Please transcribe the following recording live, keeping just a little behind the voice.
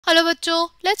Hello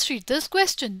bachcho, let's read this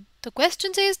question. The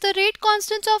question says the rate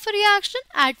constants of a reaction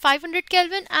at 500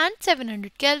 Kelvin and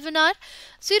 700 Kelvin are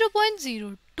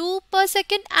 0.02 per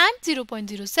second and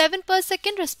 0.07 per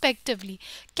second respectively.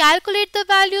 Calculate the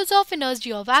values of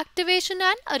energy of activation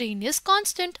and Arrhenius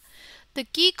constant. The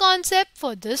key concept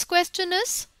for this question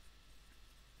is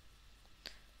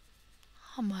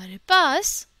हमारे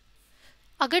पास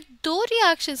अगर दो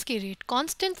reactions के rate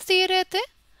constants दिए रहते हैं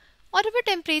और अगर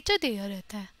temperature दिया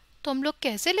रहता है तो हम लोग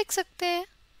कैसे लिख सकते हैं?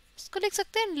 इसको लिख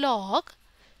सकते हैं log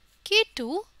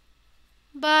K2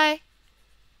 by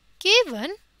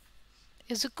K1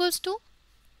 is equals to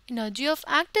energy of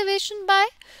activation by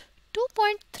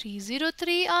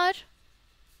 2.303 R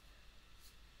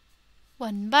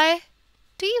 1 by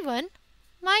T1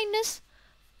 minus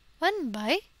 1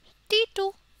 by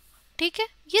T2. ठीक है,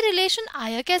 ये रिलेशन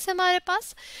आया कैसे हमारे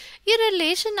पास? ये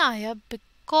रिलेशन आया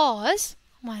बिकॉज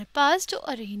हमारे पास जो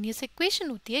अरेनियस इक्वेशन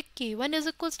होती है K1 इज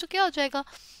इक्वल्स टू क्या हो जाएगा?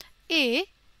 A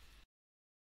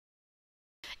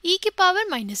e की power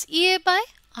minus EA bye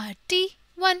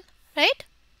RT1, right?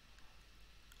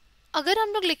 अगर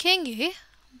हम लोग लिखेंगे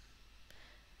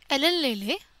ln ले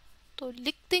ले तो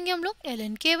लिख देंगे हम लोग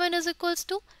ln K1 is equals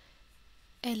to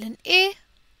ln A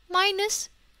minus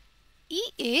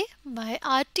EA bye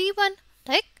RT1,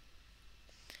 right?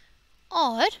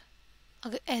 और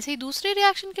अगर ऐसे ही दूसरे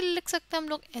रिएक्शन के लिए लिख सकते हैं हम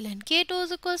लोग ln K2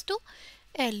 is equals to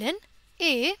ln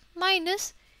A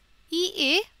minus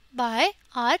EA bye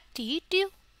RT2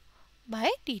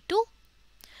 bye T2.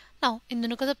 Now in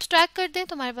दोनों को सब्सट्रैक्ट कर दें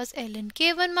तो हमारे पास ln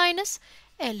K1 minus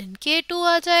ln K2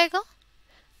 आ जाएगा.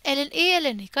 ln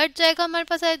A कट जाएगा, हमारे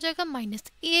पास आ जाएगा minus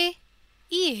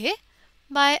EA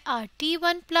bye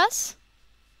RT1 plus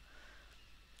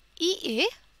EA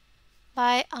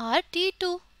bye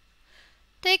RT2.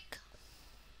 ठीक,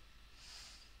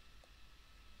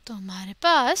 तो हमारे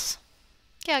पास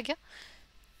क्या आ गया?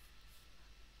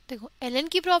 देखो ln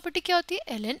की प्रॉपर्टी क्या होती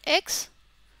है? ln x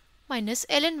minus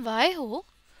ln y हो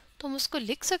तो हम उसको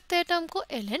लिख सकते हैं टर्म को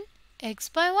ln x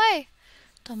बाय y.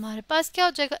 तो हमारे पास क्या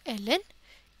हो जाएगा? ln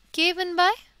K1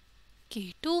 bye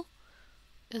K2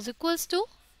 is equals to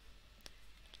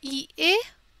EA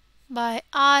bye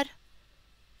R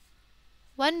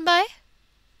 1 bye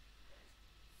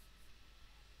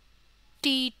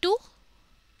T2,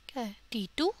 क्या है?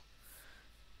 T2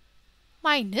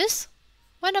 minus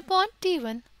 1 upon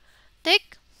T1.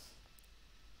 देख,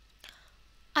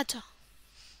 अच्छा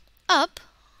अब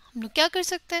हम लोग क्या कर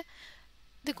सकते हैं?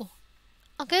 देखो,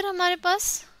 अगर हमारे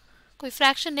पास कोई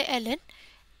फ्रैक्शन है ln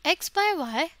x बाय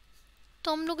y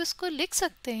तो हम लोग इसको लिख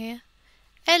सकते हैं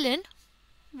ln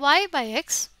y bye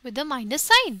x with a minus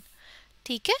sign.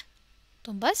 ठीक है,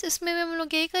 तो बस इसमें हम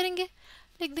लोग यही करेंगे,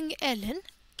 लिख देंगे ln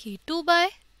K2 bye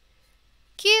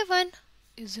K1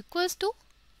 is equals to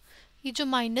ये जो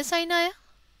माइनस साइन आया,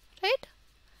 right,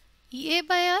 EA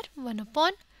bye R 1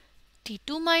 upon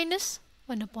T2 minus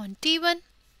 1 upon T1.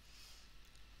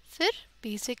 फिर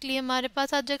बेसिकली हमारे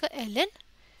पास आ जाएगा ln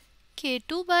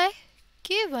K2 bye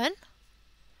K1,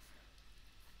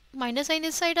 minus sign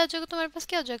इस साइड आ जाएगा तो हमारे पास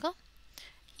क्या हो जाएगा?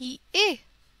 EA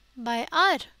bye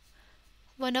R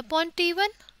 1 upon T1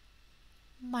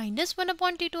 minus 1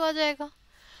 upon T2 आ जाएगा.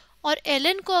 और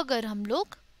ln को अगर हम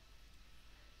लोग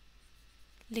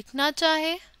लिखना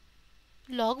चाहे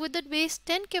log विद द बेस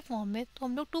 10 के फॉर्म में तो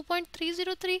हम लोग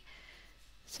 2.303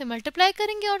 से मल्टीप्लाई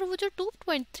करेंगे और वो जो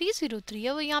 2.303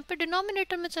 है वो यहाँ पे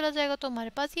डिनोमिनेटर में चला जाएगा तो हमारे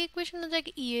पास ये इक्वेशन हो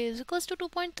जाएगी EA is equals to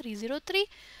 2.303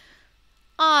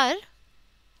 R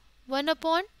 1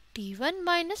 upon T1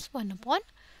 minus 1 upon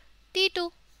T2.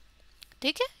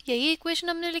 ठीक है, यही इक्वेशन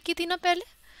हमने लिखी थी ना पहले.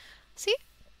 सी,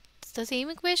 it's the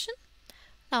same equation.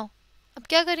 Now अब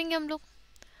क्या करेंगे हम लोग?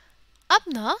 अब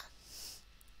ना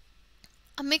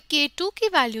हमें K2 की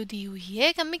वैल्यू दी हुई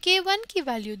है, हमें K1 की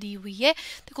वैल्यू दी हुई है.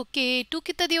 देखो K2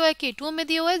 कितना दिया हुआ है? K2 हमें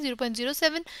दिया हुआ है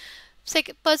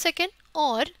 0.07 पर सेकेंड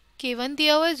और K1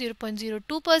 दिया हुआ है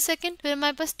 0.02 पर सेकेंड. फिर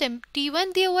हमारे पास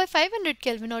T1 दिया हुआ है 500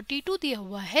 केल्विन और T2 दिया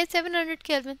हुआ है 700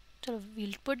 केल्विन. चलो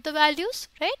we'll put the values,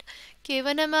 right.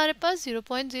 K1 हमारे पास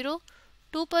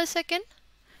 0.02 पर सेकेंड,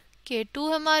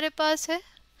 K2 हमारे पास है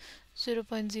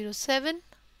 0.07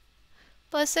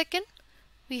 per second.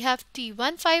 We have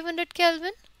T1 500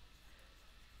 Kelvin,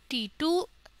 T2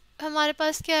 हमारे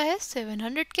पास क्या है?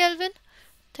 700 Kelvin.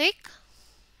 ठीक,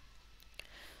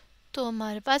 तो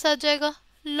हमारे पास आ जाएगा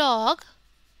log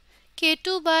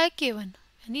K2 बाय K1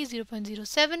 यानी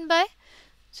 0.07 bye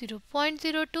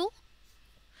 0.02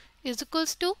 is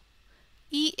equals to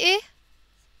EA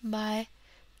bye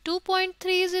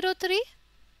 2.303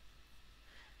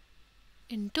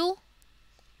 into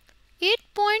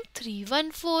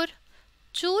 8.314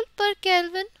 joule पर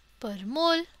केल्विन पर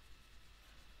मोल,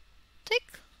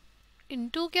 ठीक,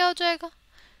 इनटू क्या हो जाएगा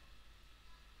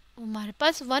हमारे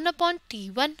पास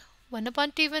 1/T1,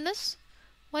 1/T1 is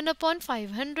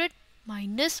 1/500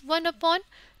 minus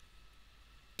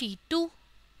 1/T2,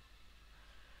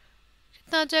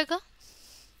 कितना आ जाएगा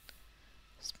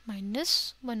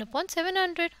माइनस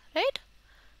 1/700, राइट।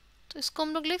 तो इसको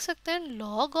हम लोग लिख सकते हैं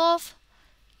लॉग ऑफ,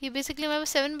 ये बेसिकली हमारे पास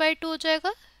 7/2 हो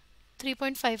जाएगा,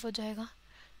 3.5 हो जाएगा,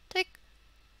 ठीक।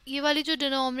 ये वाली जो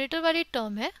डिनोमिनेटर वाली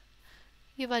टर्म है,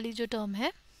 ये वाली जो टर्म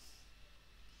है,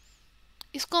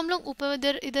 इसको हम लोग ऊपर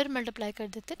इधर इधर मल्टीप्लाई कर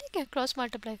देते हैं, ठीक है, क्रॉस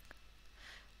मल्टीप्लाई।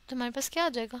 तो हमारे पास क्या आ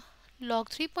जाएगा लॉग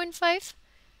 3.5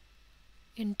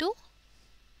 इंटू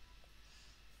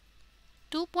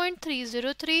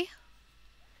 2.303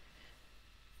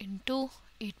 इंटू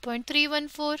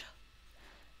 8.314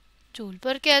 जूल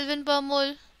पर केल्विन पर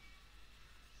मोल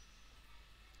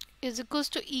इज इक्वल्स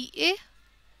टू ई ए।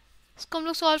 इसको हम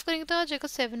लोग सॉल्व करेंगे तो आ जाएगा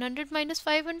 700 माइनस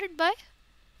 500 बाय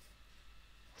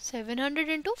 700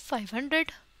 इंटू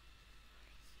 500,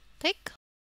 ठीक।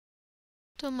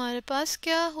 तो हमारे पास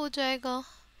क्या हो जाएगा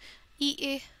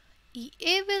ई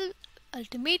ए will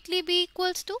ultimately B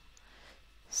equals to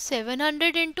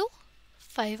 700 into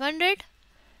 500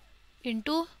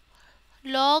 into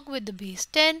log with the base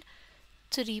 10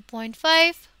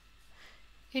 3.5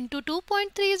 into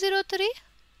 2.303,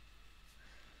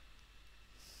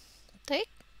 ठीक,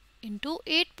 into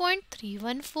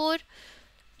 8.314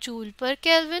 जूल पर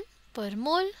केल्विन पर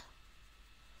मोल,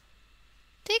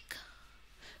 ठीक।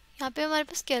 यहाँ पे हमारे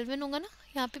पास केल्विन होगा ना,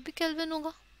 यहाँ पे भी केल्विन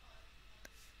होगा,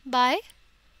 बाय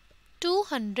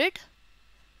 200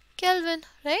 केल्विन,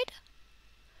 राइट।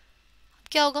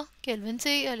 क्या होगा केल्विन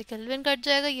से ये वाले केल्विन कट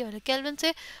जाएगा, ये वाले केल्विन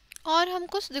से, और हम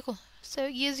कुछ देखो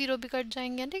ये जीरो भी कट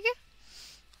जाएंगे, ठीक है।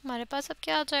 हमारे पास अब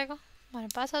क्या आ जाएगा, हमारे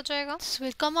पास आ जाएगा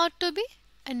will come out to be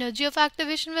energy of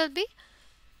activation will be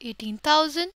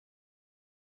 18,000।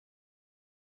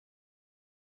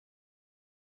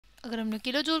 अगर हमने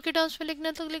किलो जूल के टर्म्स में लिखना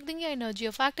है तो लिख देंगे energy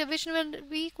of activation will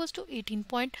be equals to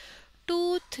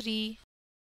 18.23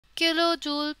 kilo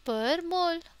joule पर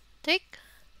मोल, ठीक।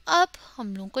 अब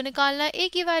हम लोग को निकालना है ए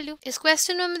की वैल्यू। इस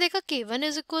क्वेश्चन में हमने देखा K1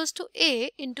 is equals to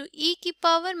A into ई की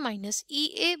पावर माइनस ई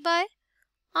ए बाय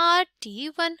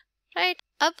RT1, राइट।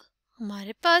 अब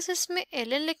हमारे पास इसमें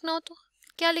ln लिखना हो तो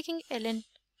क्या लिखेंगे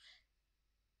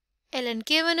ln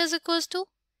K1 is equals to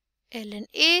ln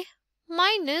A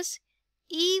minus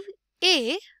E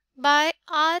A bye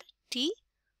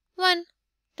RT1,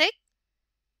 ठीक।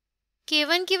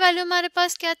 K1 की वैल्यू हमारे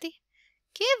पास क्या थी,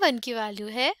 K1 की वैल्यू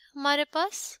है हमारे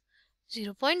पास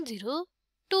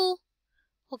 0.02,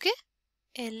 ओके।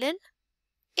 ln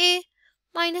A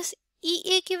माइनस ई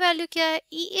ए की वैल्यू क्या है,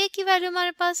 ई ए की वैल्यू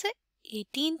हमारे पास है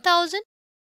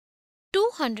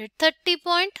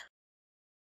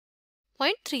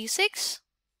 18,230.36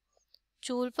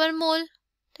 जूल पर मोल,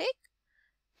 ठीक।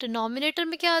 डिनोमिनेटर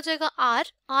में क्या आ जाएगा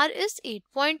R इज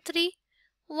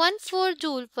 8.314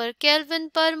 जूल पर केल्विन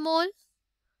पर मोल,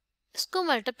 इसको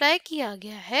मल्टीप्लाई किया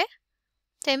गया है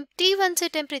T1 से,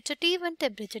 टेम्परेचर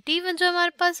T1 जो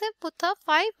हमारे पास है वो था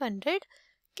 500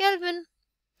 केल्विन,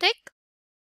 ठीक।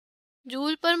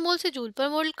 जूल पर मोल से जूल पर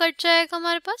मोल कट जाएगा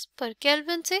हमारे पास, पर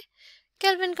केल्विन से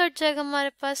केल्विन कट जाएगा हमारे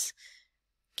पास,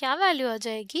 क्या वैल्यू आ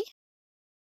जाएगी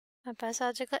हमारे पास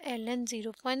आ जाएगा ln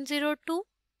 0.02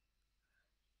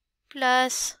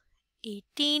 plus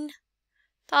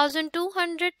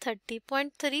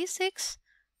 18,230.36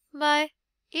 bye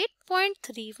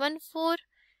 8.314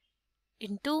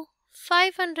 into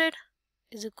 500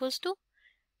 is equals to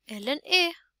ln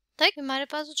A, तक हमारे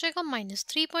पास हो जाएगा माइनस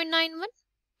 3.91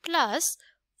 प्लस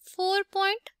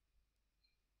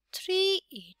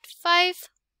 4.385,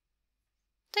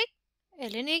 तक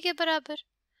ln A के बराबर।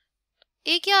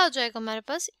 A क्या हो जाएगा हमारे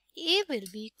पास, A will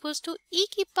be equals to E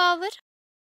की पावर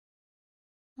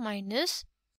माइनस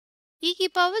E की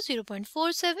पावर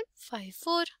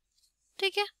 0.4754,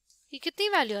 ठीक है। ये कितनी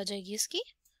वैल्यू आ जाएगी इसकी,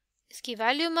 इसकी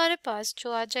वैल्यू हमारे पास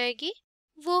जो आ जाएगी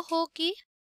वो होगी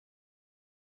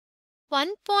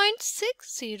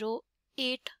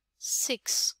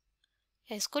 1.6086,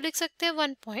 इसको लिख सकते हैं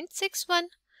 1.61,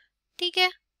 ठीक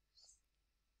है।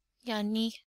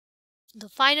 यानी the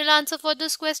final answer for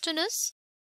this question is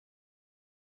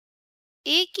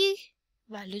a की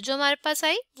वैल्यू जो हमारे पास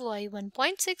आई वो आई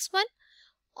 1.61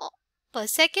 पर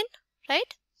सेकेंड,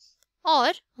 राइट।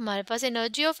 और हमारे पास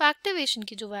एनर्जी ऑफ एक्टिवेशन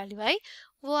की जो वैल्यू आई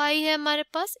वो आई है हमारे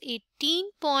पास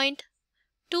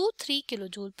 18.23 किलो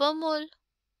जूल पर मोल,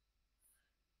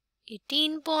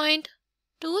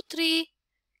 18.23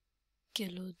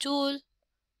 kilo joule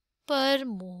per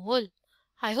mole.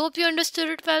 I hope you understood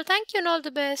it well. Thank you and all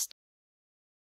the best.